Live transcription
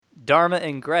Dharma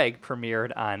and Greg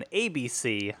premiered on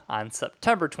ABC on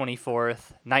September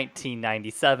 24th,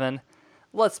 1997.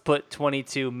 Let's put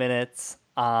 22 minutes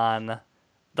on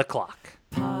the clock.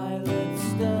 Pilot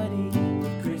study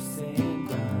with Chris and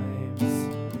Grimes.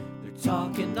 They're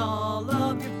talking all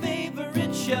of your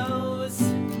favorite shows,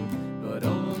 but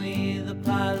only the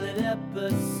pilot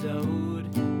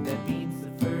episode. That means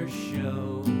the first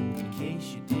show, in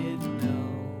case you didn't know.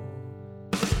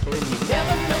 And you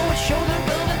never know what show they're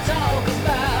gonna talk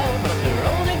about, but they're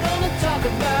only gonna talk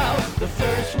about the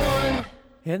first one.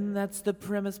 And that's the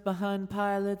premise behind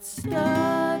Pilot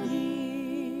Study.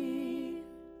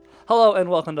 Hello and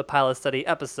welcome to Pilot Study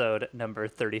episode number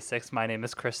 36. My name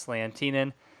is Chris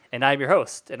Lantinen and I'm your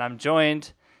host, and I'm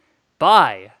joined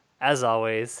by, as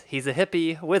always, he's a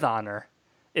hippie with honor.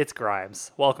 It's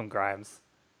Grimes. Welcome, Grimes.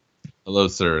 Hello,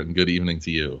 sir, and good evening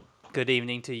to you. Good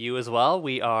evening to you as well.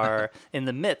 We are in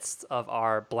the midst of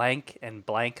our blank and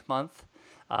blank month.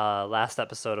 Last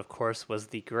episode, of course, was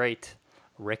the great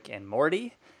Rick and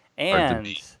Morty.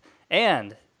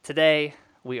 And today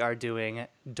we are doing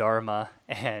Dharma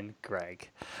and Greg.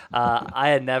 I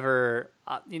had never,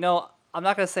 I'm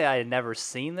not going to say I had never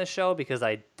seen the show because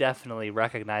I definitely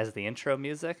recognized the intro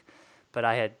music, but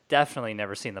I had definitely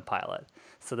never seen the pilot.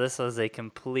 So this was it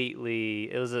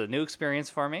was a new experience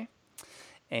for me.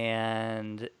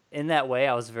 And in that way,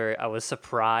 I was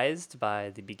surprised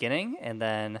by the beginning and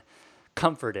then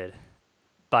comforted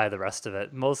by the rest of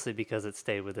it, mostly because it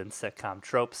stayed within sitcom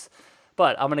tropes.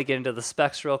 But I'm going to get into the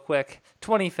specs real quick.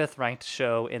 25th ranked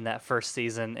show in that first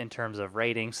season in terms of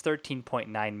ratings,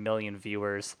 13.9 million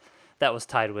viewers. That was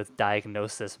tied with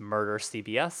Diagnosis Murder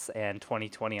CBS and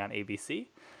 2020 on ABC.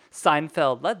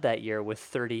 Seinfeld led that year with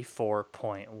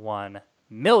 34.1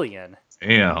 million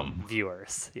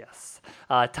viewers. Yes.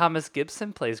 Thomas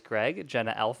Gibson plays Greg.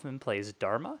 Jenna Elfman plays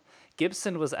Dharma.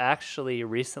 Gibson was actually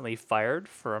recently fired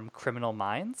from Criminal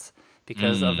Minds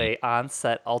because of a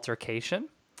on-set altercation.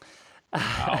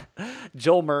 Wow.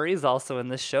 Joel Murray is also in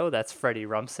this show. That's Freddie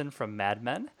Rumsen from Mad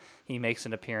Men. He makes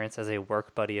an appearance as a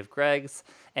work buddy of Greg's.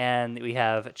 And we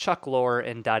have Chuck Lorre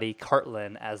and Dottie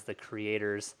Cartlin as the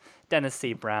creators, Dennis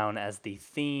C. Brown as the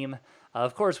theme.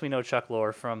 Of course, we know Chuck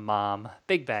Lorre from Mom,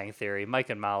 Big Bang Theory, Mike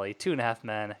and Molly, 2.5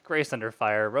 Men, Grace Under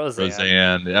Fire,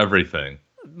 Roseanne, everything.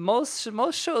 Most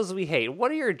shows we hate.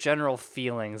 What are your general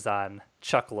feelings on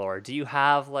Chuck Lorre? Do you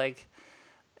have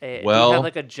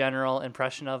a general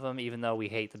impression of him, even though we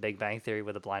hate the Big Bang Theory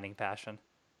with a blinding passion?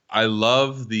 I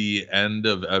love the end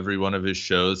of every one of his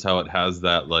shows, how it has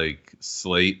that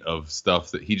slate of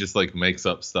stuff that he just makes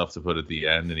up stuff to put at the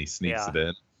end and he sneaks it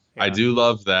in. Yeah. I do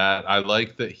love that. I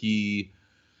like that he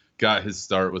got his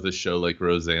start with a show like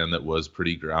Roseanne that was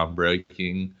pretty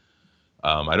groundbreaking.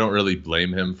 I don't really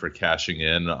blame him for cashing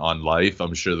in on Life.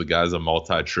 I'm sure the guy's a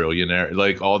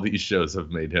multi-trillionaire. All these shows have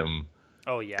made him,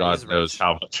 God knows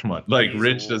how much money.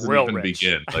 Rich doesn't even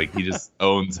begin. He just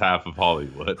owns half of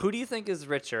Hollywood. Who do you think is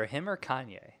richer, him or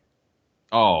Kanye?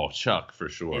 Oh, Chuck, for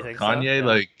sure. You think Kanye,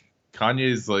 so? Yeah.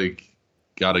 Kanye's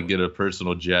got to get a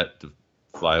personal jet to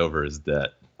fly over his debt.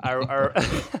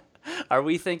 Are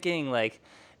we thinking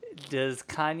does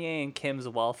Kanye and Kim's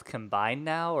wealth combine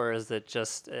now, or is it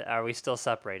just, are we still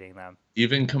separating them?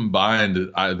 Even combined,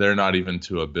 they're not even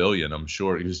to $1 billion, I'm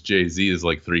sure, because Jay-Z is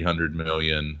 $300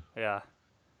 million. Yeah.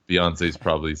 Beyonce's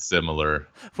probably similar.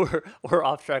 We're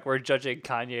off track. We're judging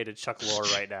Kanye to Chuck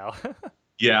Lorre right now.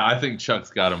 Yeah, I think Chuck's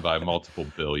got him by multiple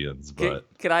billions. But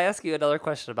Can I ask you another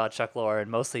question about Chuck Lorre and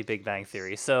mostly Big Bang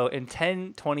Theory? So in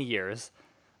 10, 20 years,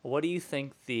 what do you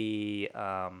think the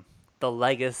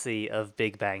legacy of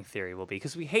Big Bang Theory will be?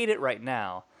 Because we hate it right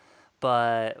now,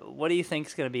 but what do you think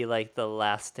is going to be the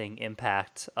lasting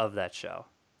impact of that show?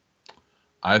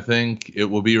 I think it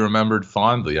will be remembered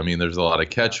fondly. I mean, there's a lot of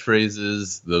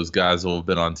catchphrases. Those guys will have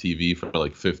been on TV for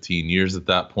 15 years at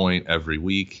that point, every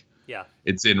week. Yeah.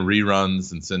 It's in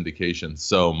reruns and syndication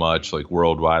so much,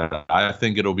 worldwide. I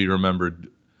think it'll be remembered,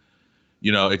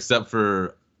 except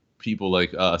for people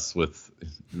like us with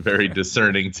very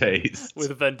discerning tastes.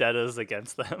 With vendettas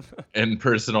against them. And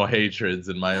personal hatreds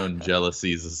and my own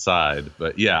jealousies aside.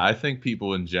 But yeah, I think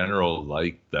people in general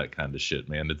like that kind of shit,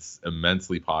 man. It's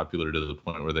immensely popular to the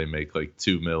point where they make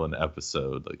 $2 million an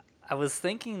episode. I was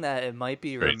thinking that it might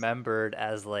be remembered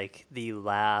as the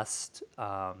last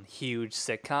huge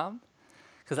sitcom.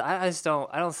 Because I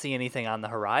don't see anything on the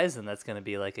horizon that's going to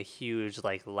be a huge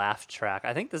laugh track.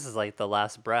 I think this is the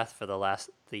last breath for the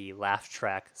laugh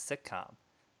track sitcom.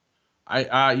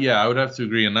 I would have to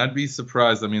agree, and I'd be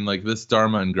surprised. I mean, this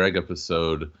Dharma and Greg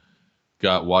episode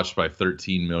got watched by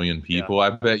 13 million people. Yeah. I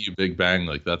bet you Big Bang,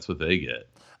 that's what they get.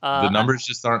 The numbers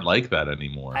just aren't like that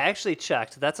anymore. I actually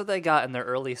checked. That's what they got in their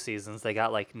early seasons. They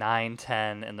got like 9,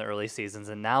 10 in the early seasons,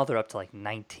 and now they're up to like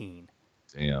 19.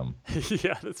 Damn.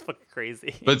 Yeah, that's fucking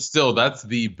crazy. But still, that's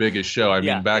the biggest show. I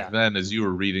mean, back then, as you were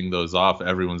reading those off,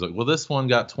 everyone's like, well, this one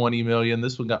got 20 million.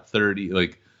 This one got 30.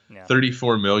 Like,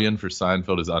 34 million for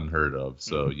Seinfeld is unheard of.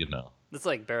 So, you know. It's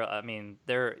like barely. I mean,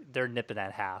 they're nipping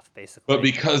at half, basically. But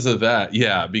because of that,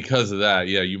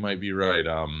 you might be right.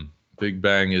 Big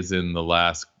Bang is in the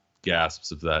last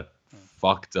gasps of that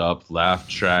fucked up laugh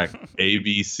track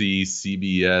ABC,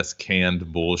 CBS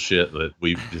canned bullshit that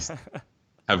we've just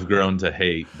have grown to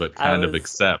hate, but kind of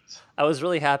accept. I was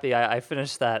really happy. I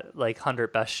finished that like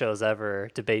 100 best shows ever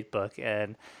debate book,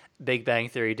 and Big Bang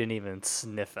Theory didn't even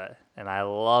sniff it, and I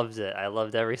loved it. I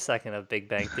loved every second of Big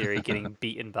Bang Theory getting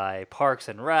beaten by Parks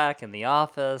and Rec and The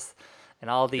Office, and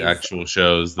all these actual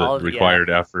shows that required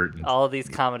effort. All of these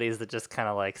comedies that just kind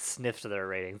of like sniffed their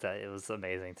ratings. It was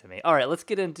amazing to me. All right, let's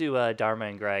get into Dharma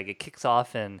and Greg. It kicks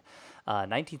off in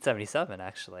 1977,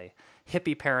 actually.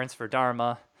 Hippie parents for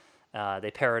Dharma.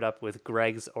 They pair it up with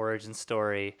Greg's origin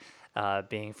story,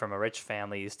 being from a rich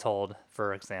family. He's told,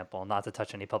 for example, not to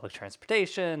touch any public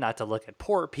transportation, not to look at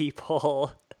poor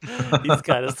people. He's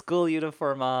got a school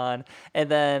uniform on.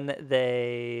 And then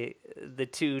the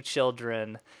two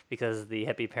children, because the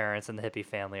hippie parents and the hippie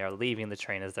family are leaving the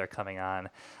train as they're coming on,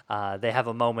 they have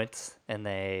a moment and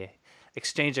they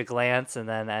exchange a glance, and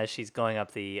then as she's going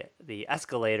up the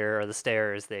escalator or the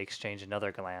stairs, they exchange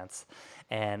another glance.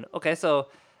 And okay, so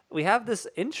we have this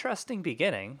interesting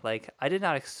beginning. Like, I did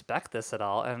not expect this at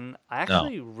all, and I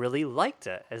actually really liked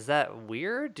it. Is that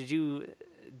weird? Did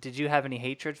you have any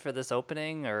hatred for this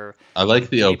opening, or I like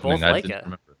the opening? I didn't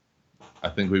remember. I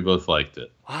think we both liked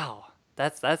it. Wow,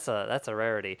 that's a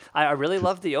rarity. I really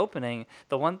loved the opening.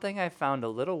 The one thing I found a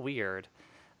little weird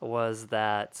was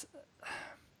that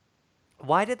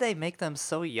why did they make them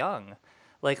so young?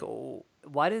 Like,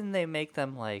 why didn't they make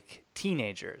them like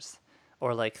teenagers?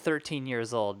 Or like 13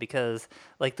 years old, because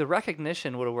like the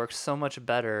recognition would have worked so much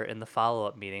better in the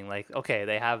follow-up meeting. Like, okay,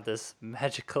 they have this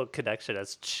magical connection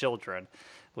as children,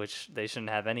 which they shouldn't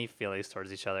have any feelings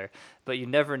towards each other. But you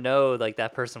never know, like,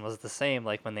 that person was the same,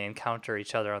 like, when they encounter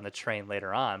each other on the train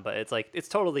later on. But it's like, it's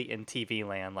totally in TV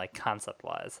land, like,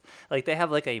 concept-wise. Like, they have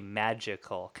like a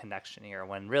magical connection here,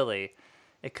 when really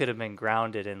it could have been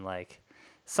grounded in like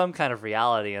some kind of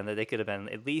reality, and that they could have been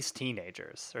at least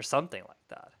teenagers or something like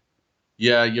that.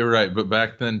 Yeah, you're right. But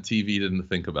back then, TV didn't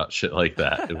think about shit like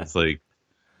that. It was like,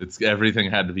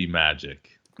 everything had to be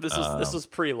magic. This was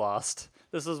pre-Lost.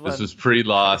 This was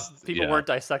pre-Lost. People weren't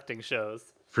dissecting shows.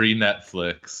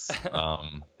 Pre-Netflix.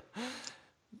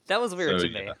 That was weird to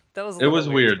me. It was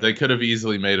weird. They could have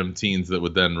easily made them teens that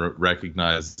would then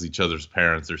recognize each other's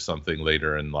parents or something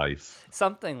later in life.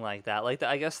 Something like that. Like,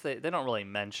 I guess they don't really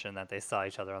mention that they saw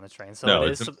each other on the train. So no,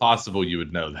 it's impossible you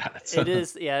would know that. It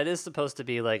is. Yeah, it is supposed to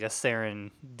be like a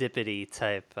serendipity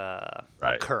type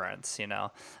occurrence, you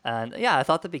know. And yeah, I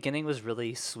thought the beginning was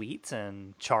really sweet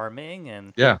and charming,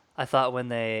 and I thought when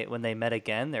they met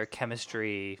again, their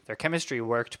chemistry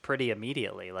worked pretty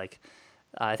immediately. Like,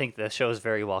 I think the show is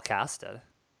very well casted.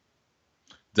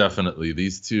 Definitely.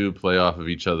 These two play off of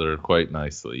each other quite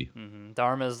nicely. Mm-hmm.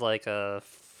 Dharma's like a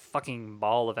fucking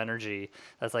ball of energy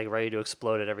that's like ready to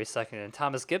explode at every second. And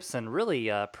Thomas Gibson really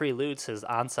preludes his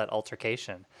onset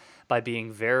altercation by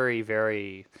being very,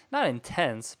 very, not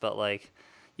intense, but like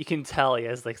you can tell he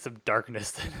has like some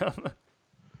darkness in him.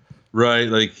 Right,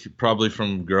 like probably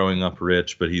from growing up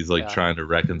rich, but he's like trying to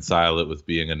reconcile it with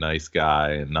being a nice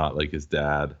guy and not like his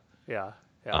dad. Yeah.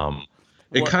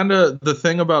 It kind of, the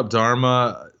thing about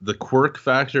Dharma, the quirk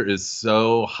factor is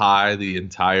so high the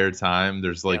entire time.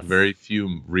 There's like very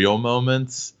few real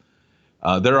moments.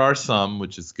 There are some,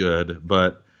 which is good,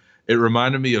 but it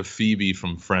reminded me of Phoebe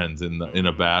from Friends in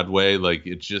a bad way. Like,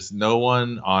 it's just, no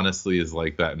one honestly is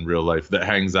like that in real life that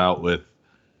hangs out with,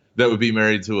 that would be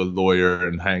married to a lawyer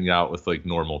and hang out with like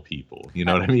normal people. You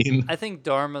know what I mean? I think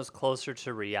Dharma's closer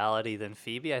to reality than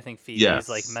Phoebe. I think Phoebe is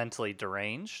like mentally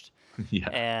deranged. Yeah,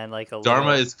 and like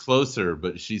Dharma is closer,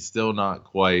 but she's still not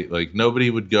quite. Like, nobody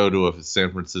would go to a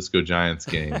San Francisco Giants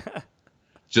game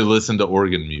to listen to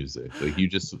organ music. Like,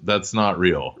 that's not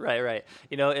real. Right.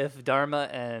 You know, if Dharma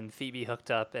and Phoebe hooked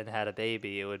up and had a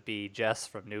baby, it would be Jess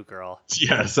from New Girl.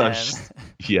 Yes,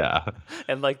 yeah.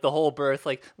 And like the whole birth,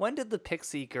 like, when did the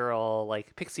pixie girl,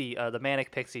 like the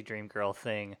manic pixie dream girl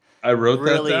thing? I wrote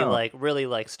that down.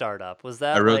 Really start up. Was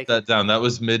that? I wrote that down. That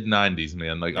was mid-90s,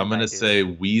 man. Like, I'm gonna say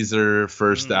Weezer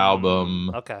first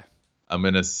album. Okay. I'm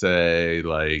gonna say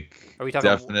like, are we talking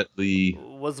definitely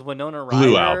was Winona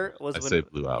Ryder? Blue Album.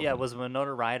 Blue Album. Yeah, was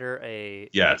Winona Ryder a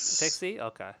yes pixie?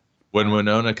 Okay. when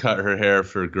Winona cut her hair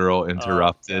for Girl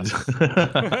Interrupted.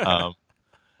 Yes.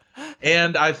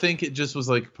 And I think it just was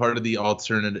like part of the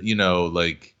alternative,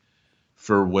 like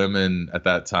for women at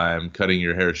that time, cutting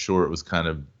your hair short was kind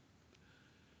of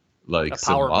like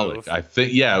symbolic. Move. I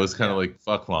think, it was kind of like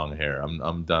fuck long hair.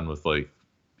 I'm done with like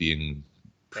being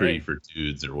pretty for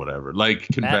dudes or whatever, like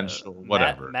conventional,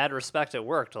 whatever. Mad respect, it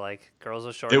worked. Like girls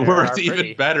with short hair. It worked even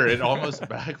pretty. better. It almost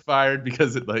backfired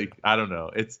because it I don't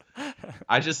know.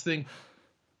 I just think,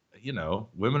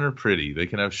 women are pretty. They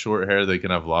can have short hair. They can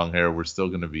have long hair. We're still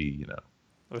going to be,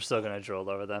 We're still going to drool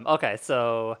over them. Okay,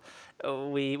 so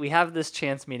we have this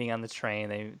chance meeting on the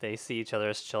train. They see each other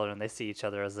as children. They see each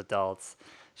other as adults.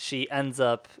 She ends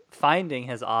up finding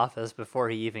his office before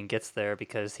he even gets there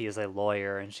because he is a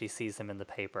lawyer, and she sees him in the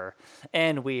paper.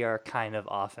 And we are kind of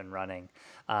off and running.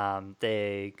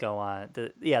 They go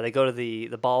they go to the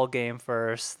ball game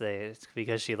first.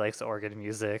 Because she likes organ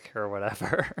music or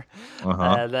whatever.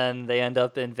 And then they end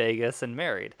up in Vegas and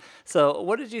married. So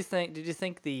what did you think? Did you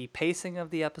think the pacing of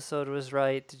the episode was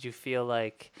right? Did you feel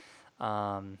like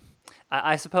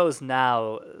I suppose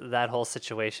now that whole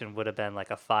situation would have been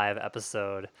like a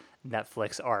 5-episode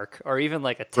Netflix arc, or even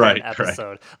like a 10 episode.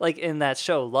 Right. Like in that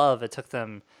show Love, it took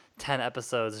them 10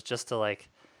 episodes just to like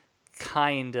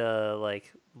kind of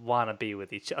like want to be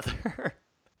with each other.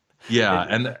 Yeah,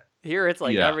 and here it's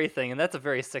like everything, and that's a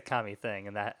very sitcom-y thing,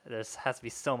 and that there has to be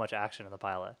so much action in the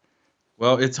pilot.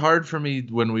 Well, it's hard for me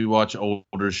when we watch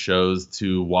older shows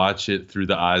to watch it through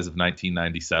the eyes of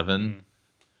 1997.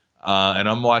 And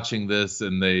I'm watching this,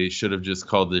 and they should have just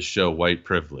called this show White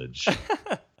Privilege.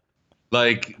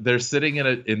 Like, they're sitting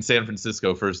in San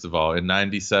Francisco, first of all. In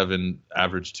 97,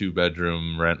 average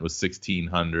 2-bedroom rent was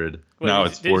 $1,600. Now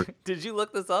it's Did you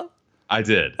look this up? I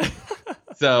did.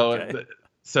 So,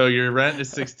 so your rent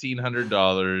is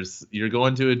 $1,600. You're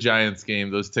going to a Giants game.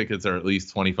 Those tickets are at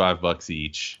least $25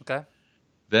 each. Okay.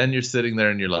 Then you're sitting there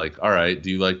and you're like, all right,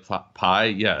 do you like pie?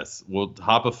 Yes. We'll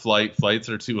hop a flight. Flights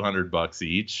are $200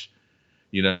 each.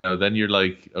 Then you're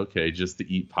like, okay, just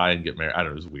to eat pie and get married. I don't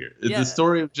know, it was weird. Yeah. The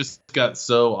story just got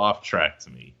so off track to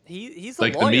me. He's a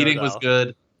lawyer, the meeting was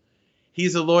good.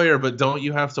 He's a lawyer, but don't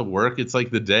you have to work? It's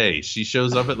like the day. She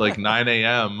shows up at like 9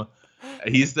 a.m.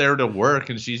 He's there to work,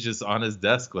 and she's just on his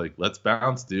desk like, let's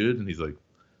bounce, dude. And he's like,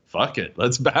 fuck it,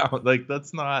 let's bounce. Like,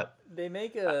 that's not...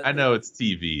 I know it's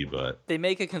TV, but they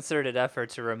make a concerted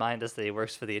effort to remind us that he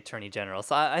works for the Attorney General.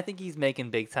 So I think he's making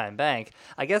big time bank.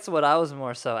 I guess what I was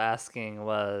more so asking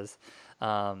was,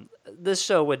 this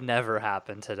show would never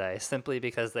happen today simply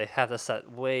because they have to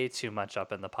set way too much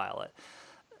up in the pilot.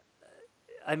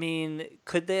 I mean,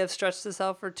 could they have stretched this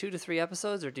out for 2 to 3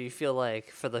 episodes, or do you feel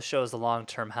like for the show's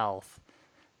long-term health,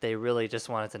 they really just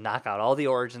wanted to knock out all the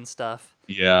origin stuff?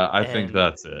 Yeah, I think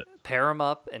that's it. Pair them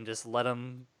up and just let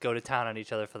them go to town on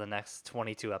each other for the next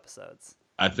 22 episodes.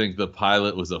 I think the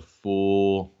pilot was a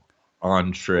full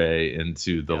entree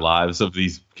into the lives of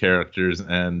these characters,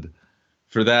 and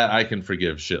for that I can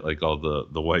forgive shit like all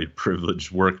the white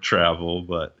privilege work travel,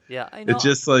 but I know. It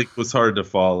just like was hard to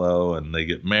follow, and they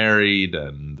get married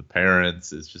and the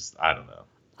parents, it's just, I don't know.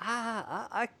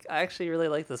 I actually really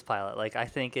like this pilot. Like, I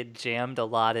think it jammed a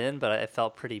lot in, but it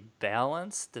felt pretty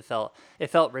balanced. It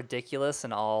felt ridiculous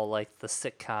in all like the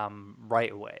sitcom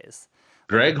right ways.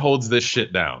 Greg holds this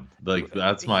shit down. Like,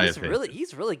 that's my opinion.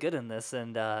 He's really good in this,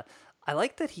 and I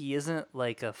like that he isn't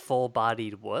like a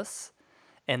full-bodied wuss,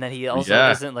 and that he also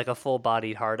isn't like a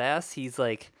full-bodied hard ass. He's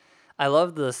like, I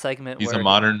love the segment He's a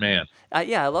modern man.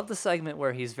 I love the segment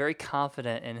where he's very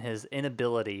confident in his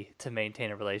inability to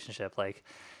maintain a relationship. Like,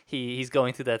 he's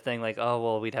going through that thing like, oh,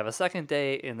 well, we'd have a second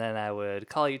date, and then I would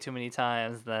call you too many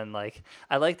times. Then, like,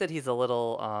 I like that he's a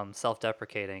little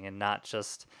self-deprecating and not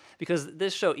just... Because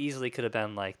this show easily could have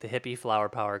been, like, the hippie flower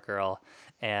power girl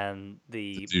and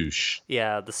the douche.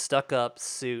 Yeah, the stuck-up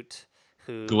suit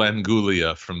who... Glenn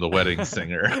Gulia from The Wedding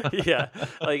Singer. Yeah,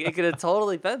 like, it could have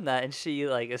totally been that, and she,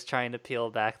 like, is trying to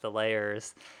peel back the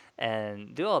layers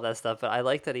and do all that stuff. But I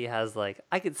like that he has, like,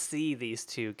 I could see these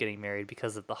two getting married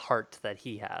because of the heart that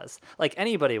he has. Like,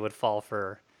 anybody would fall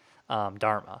for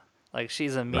Dharma. Like,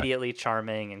 she's immediately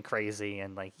charming and crazy,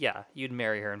 and like, yeah, you'd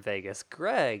marry her in Vegas.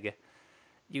 Greg,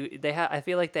 I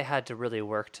feel like they had to really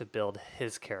work to build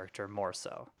his character more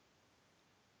so.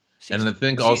 And I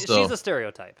think also she's a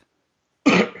stereotype.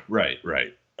 Right.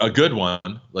 A good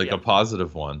one, like a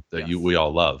positive one that we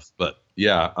all love. But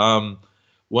yeah,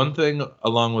 one thing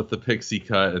along with the pixie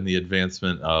cut and the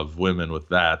advancement of women with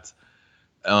that,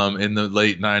 in the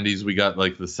late 90s, we got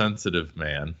like the sensitive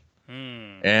man.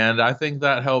 And I think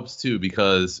that helps too,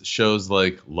 because shows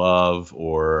like Love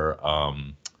or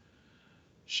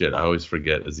shit, I always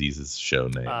forget Aziz's show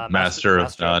name. Master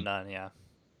of None. Yeah.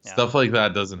 Stuff like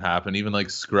that doesn't happen. Even like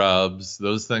Scrubs,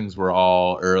 those things were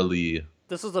all early.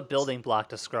 This was a building block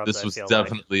to Scrubs. This was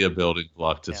definitely a building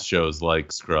block to shows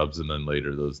like Scrubs, and then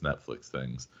later those Netflix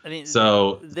things. I mean,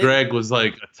 so Greg was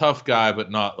like a tough guy, but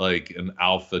not like an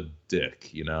alpha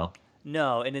dick, you know?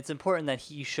 No, and it's important that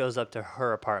he shows up to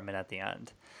her apartment at the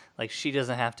end. Like, she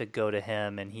doesn't have to go to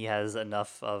him, and he has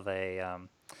enough of a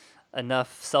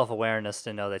enough self-awareness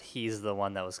to know that he's the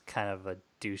one that was kind of a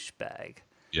douchebag.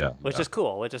 Yeah, which is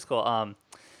cool.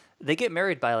 They get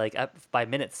married by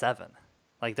minute 7.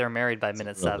 Like, they're married by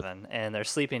minute 7, and they're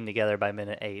sleeping together by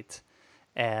minute 8.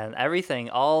 And everything,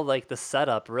 all, like, the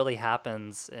setup really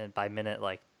happens by minute,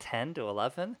 like, 10 to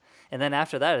 11. And then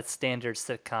after that, it's standard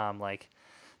sitcom, like,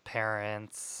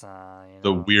 parents,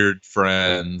 the weird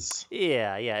friends.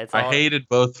 Yeah. I hated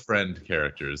both friend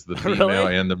characters, the female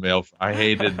really? And the male. I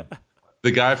hated... The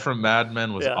guy from Mad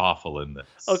Men was awful in this.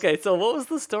 Okay, so what was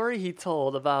the story he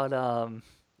told about,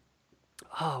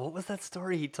 what was that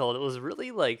story he told? It was really,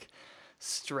 like...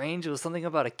 strange. It was something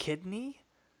about a kidney.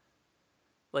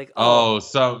 Like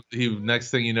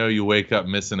next thing you know, you wake up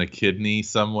missing a kidney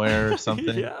somewhere or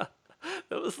something. Yeah,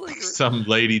 it was like some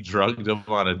lady drugged him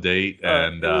on a date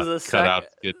and cut out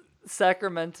his kidney.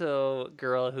 Sacramento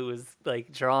girl who was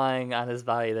like drawing on his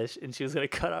body and she was gonna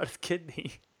cut out his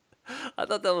kidney. I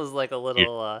thought that was like a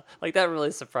little like that really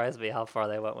surprised me how far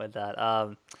they went with that.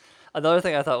 Another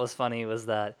thing I thought was funny was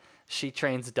that she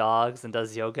trains dogs and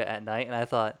does yoga at night, and I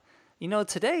thought,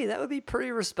 today that would be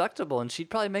pretty respectable, and she'd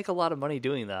probably make a lot of money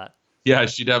doing that. Yeah,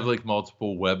 she'd have like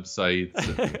multiple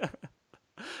websites.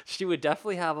 She would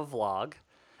definitely have a vlog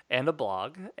and a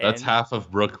blog. That's half of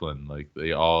Brooklyn. Like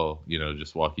they all,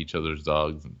 just walk each other's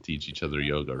dogs and teach each other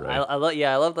yoga, right? I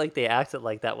love like they acted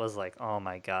like that was like, oh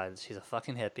my god, she's a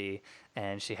fucking hippie,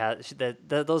 and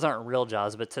those aren't real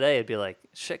jobs. But today it'd be like,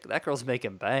 shit, that girl's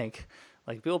making bank.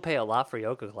 Like people pay a lot for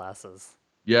yoga classes.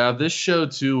 Yeah, this show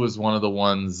too was one of the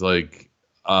ones like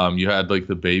you had like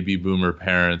the baby boomer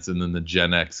parents and then the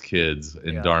Gen X kids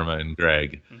in Dharma and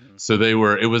Greg. Mm-hmm. So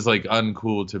it was like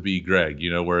uncool to be Greg,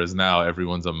 whereas now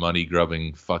everyone's a money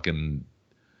grubbing fucking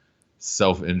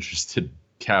self-interested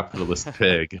capitalist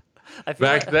pig.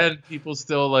 Back then people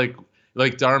still like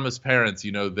Dharma's parents,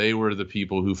 they were the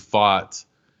people who fought,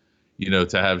 to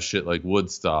have shit like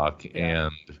Woodstock,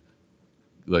 and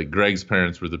like Greg's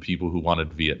parents were the people who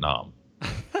wanted Vietnam.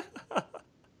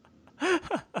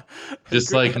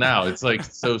 Just like now, it's like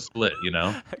so split,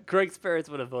 Greg's parents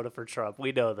would have voted for Trump.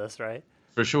 We know this, right?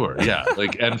 For sure, yeah.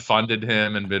 And funded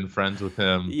him and been friends with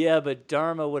him. Yeah, but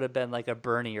Dharma would have been like a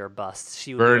Bernie or bust.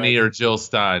 Bernie or Jill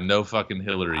Stein. No fucking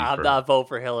Hillary. I'm not voting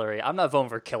for Hillary. I'm not voting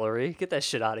for Hillary. Get that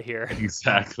shit out of here.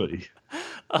 Exactly.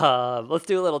 Let's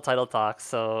do a little title talk.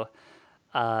 So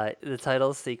the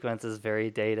title sequence is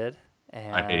very dated.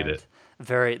 And I hate it.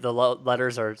 The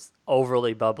letters are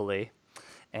overly bubbly.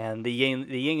 And the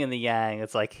yin and the yang,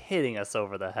 it's like hitting us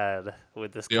over the head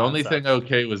with this. The only thing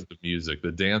okay was the music.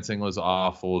 The dancing was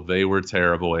awful. They were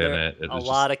terrible in it. It was a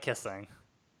lot of kissing.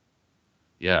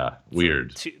 Yeah,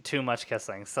 weird. Too much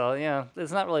kissing. So yeah,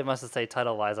 there's not really much to say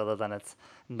title wise other than it's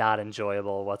not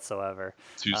enjoyable whatsoever.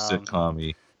 Too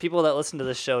sitcom-y. People that listen to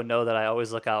this show know that I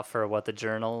always look out for what the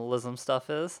journalism stuff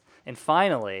is. And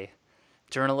finally,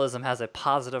 journalism has a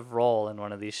positive role in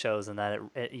one of these shows, and that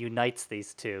it unites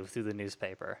these two through the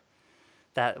newspaper.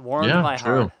 That warmed my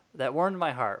heart. That warmed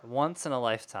my heart. Once in a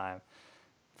lifetime,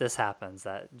 this happens,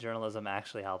 that journalism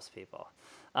actually helps people.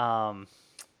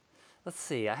 Let's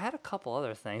see. I had a couple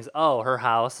other things. Oh, her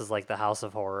house is like the house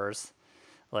of horrors.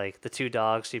 Like the two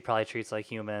dogs she probably treats like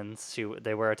humans.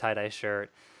 They wear a tie-dye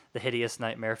shirt. The hideous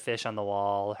nightmare fish on the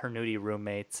wall, her nudie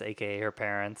roommates, aka her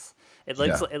parents. It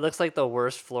looks like the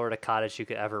worst Florida cottage you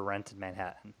could ever rent in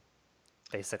Manhattan,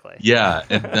 basically. Yeah,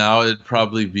 and now it'd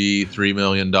probably be $3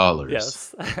 million.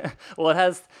 Yes. Well, it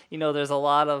has, there's a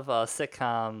lot of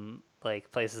sitcom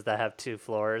like places that have 2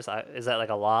 floors. Is that like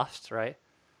a loft, right?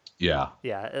 Yeah.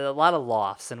 Yeah, a lot of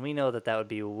lofts, and we know that would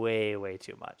be way, way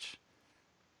too much.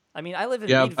 I mean, I live in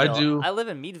Meadville. I live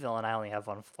in Meadville, and I only have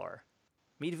 1 floor.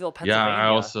 Meadville, Pennsylvania. Yeah,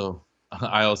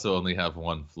 I also only have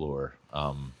 1 floor.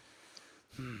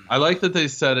 I like that they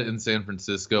set it in San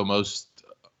Francisco. Most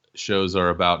shows are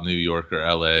about New York or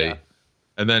LA.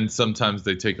 And then sometimes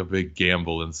they take a big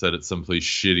gamble and set it someplace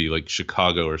shitty like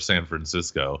Chicago or San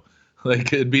Francisco.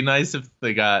 Like it'd be nice if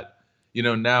they got,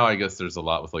 now I guess there's a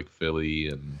lot with like Philly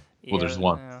and there's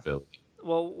one Philly.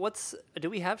 Well, do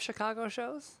we have Chicago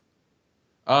shows?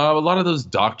 A lot of those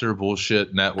doctor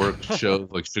bullshit network shows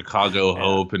like Chicago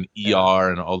Hope and ER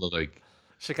and all the like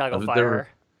Chicago Fire.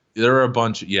 There were a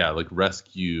bunch, like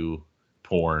Rescue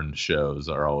torn shows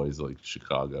are always like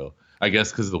Chicago. I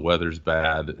guess because the weather's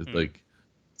bad.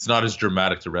 It's not as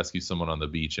dramatic to rescue someone on the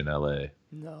beach in LA.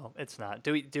 No, it's not.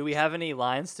 Do we have any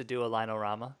lines to do a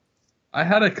Linorama? I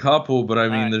had a couple, but I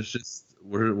mean, right. there's just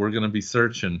we're gonna be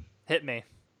searching. Hit me.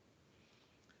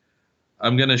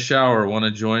 I'm gonna shower. Want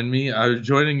to join me? I was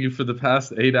joining you for the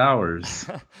past 8 hours.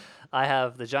 I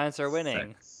have the Giants are winning.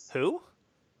 Thanks. Who?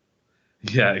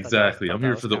 Yeah, exactly. I'm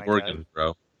here for the organs,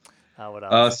 bro. What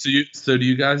else? So do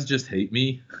you guys just hate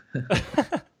me?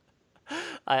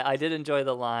 I did enjoy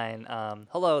the line.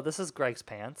 Hello, this is Greg's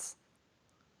pants.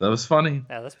 That was funny.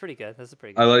 Yeah, that's pretty good. That's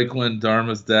pretty good. I like when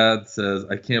Dharma's dad says,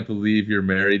 "I can't believe you're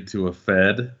married to a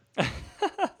Fed."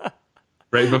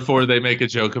 Right before they make a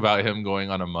joke about him going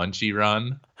on a munchie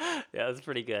run. Yeah, that's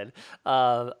pretty good.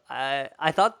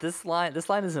 I thought this line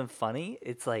isn't funny.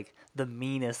 It's like the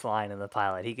meanest line in the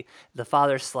pilot. The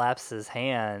father slaps his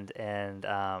hand and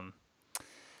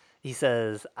he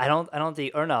says, "I don't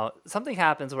think," or no, something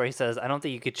happens where he says, "I don't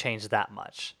think you could change that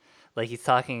much." Like he's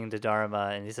talking to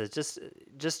Dharma and he says,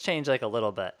 just change like a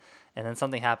little bit. And then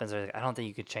something happens where he's like, "I don't think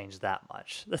you could change that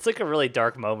much." That's like a really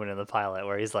dark moment in the pilot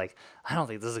where he's like, "I don't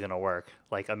think this is going to work,"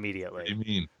 like immediately. What do you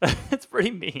mean? It's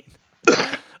pretty mean.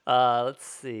 Let's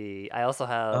see. I also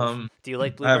have, do you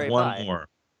like blueberry pie? I have one more.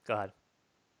 Go ahead.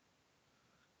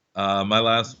 My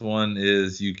last one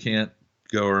is you can't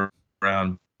go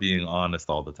around being honest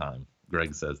all the time.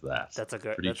 Greg says that. That's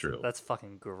pretty true. That's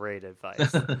fucking great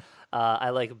advice.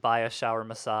 I like buy a shower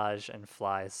massage and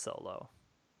fly solo.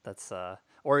 That's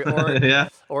or yeah.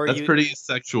 Or that's pretty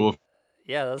sexual.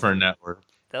 Yeah, for a network.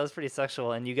 That was pretty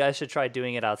sexual, and you guys should try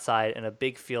doing it outside in a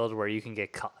big field where you can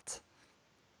get caught.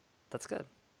 That's good.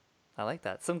 I like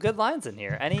that. Some good lines in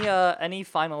here. Any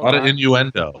final? A lot of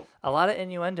innuendo. A lot of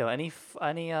innuendo. Any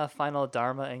final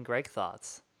Dharma and Greg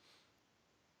thoughts?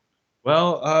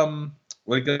 Well,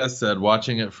 like I said,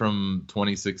 watching it from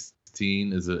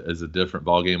 2016 is a different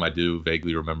ballgame. I do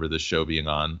vaguely remember this show being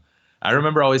on. I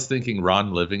remember always thinking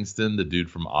Ron Livingston, the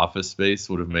dude from Office Space,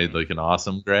 would have made like an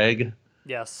awesome Greg.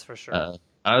 Yes, for sure.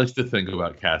 I like to think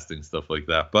about casting stuff like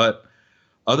that, but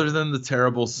other than the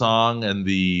terrible song and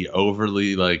the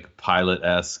overly like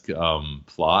pilot-esque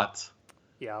plot,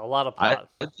 yeah, a lot of plot.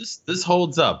 This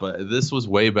holds up. This was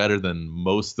way better than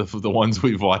most of the ones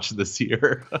we've watched this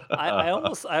year. I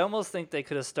almost think they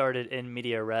could have started in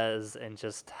media res and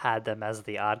just had them as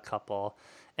the odd couple,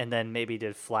 and then maybe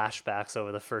did flashbacks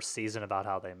over the first season about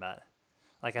how they met.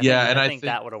 Like, I think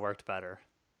that would have worked better.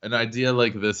 An idea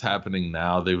like this happening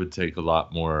now, they would take a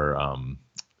lot more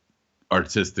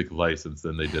artistic license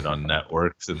than they did on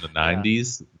networks in the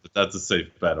 90s. But that's a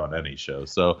safe bet on any show.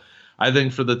 So I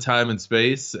think for the time and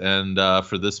space and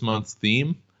for this month's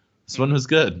theme, this one was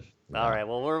good. All right.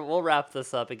 Well, we'll wrap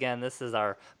this up. Again, this is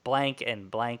our blank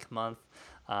and blank month.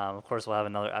 Of course, we'll have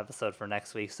another episode for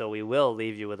next week, so we will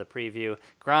leave you with a preview.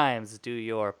 Grimes, do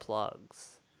your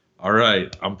plugs. All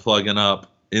right. I'm plugging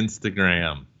up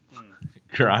Instagram.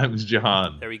 Grimes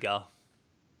John. There we go.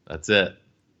 That's it.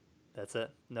 That's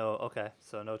it. No, okay.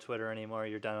 So no Twitter anymore.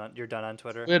 You're done on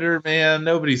Twitter. Twitter, man.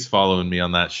 Nobody's following me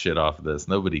on that shit off of this.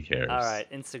 Nobody cares. All right,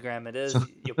 Instagram it is.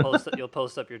 You'll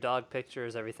post up your dog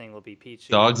pictures. Everything will be peachy.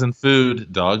 Dogs and food.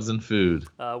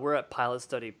 We're at Pilot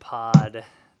Study Pod,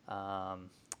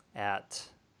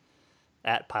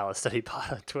 at Pilot Study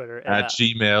Pod on Twitter. At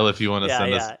Gmail if you want to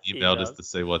send us an email just to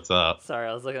say what's up. Sorry,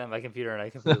 I was looking at my computer and I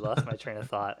completely lost my train of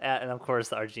thought. And of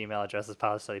course, our Gmail address is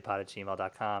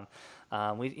pilotstudypod@gmail.com.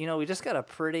 We just got a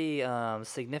pretty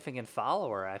significant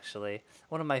follower, actually.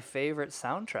 One of my favorite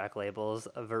soundtrack labels,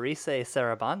 Verise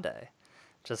Sarabande,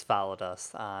 just followed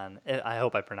us on, I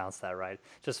hope I pronounced that right,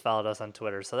 just followed us on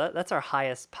Twitter. So that's our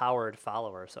highest powered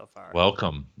follower so far.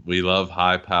 Welcome. We love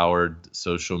high-powered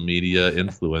social media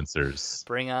influencers.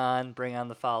 Bring on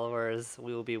the followers.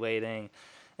 We will be waiting.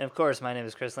 And of course, my name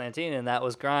is Chris Lantine, and that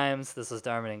was Grimes. This was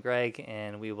Darman and Greg,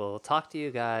 and we will talk to you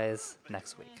guys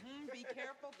next week. Be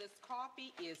careful, this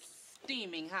coffee is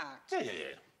steaming hot. Yeah.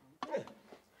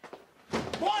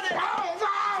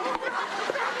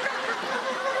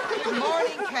 Good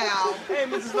morning, Cal. Hey,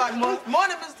 Mrs. Lockmore.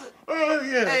 Morning, Mr. Oh,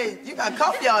 yeah. Hey, you got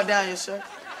coffee all down your shirt.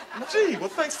 Gee, well,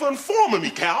 thanks for informing me,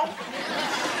 Cal.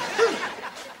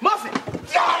 Muffin.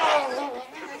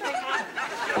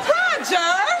 Roger.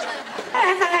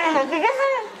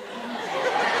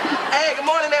 Hey, good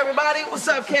morning, everybody. What's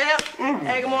up, Cam?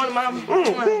 Hey, good morning, Mama.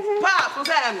 Pops, what's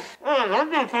happening?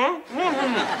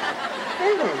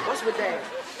 What's with that?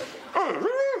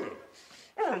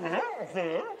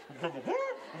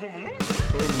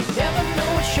 Never know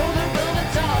what show they're gonna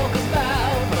talk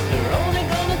about, but they're only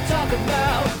gonna talk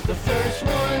about the first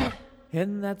one.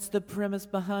 And that's the premise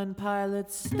behind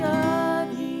Pilot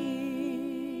Study.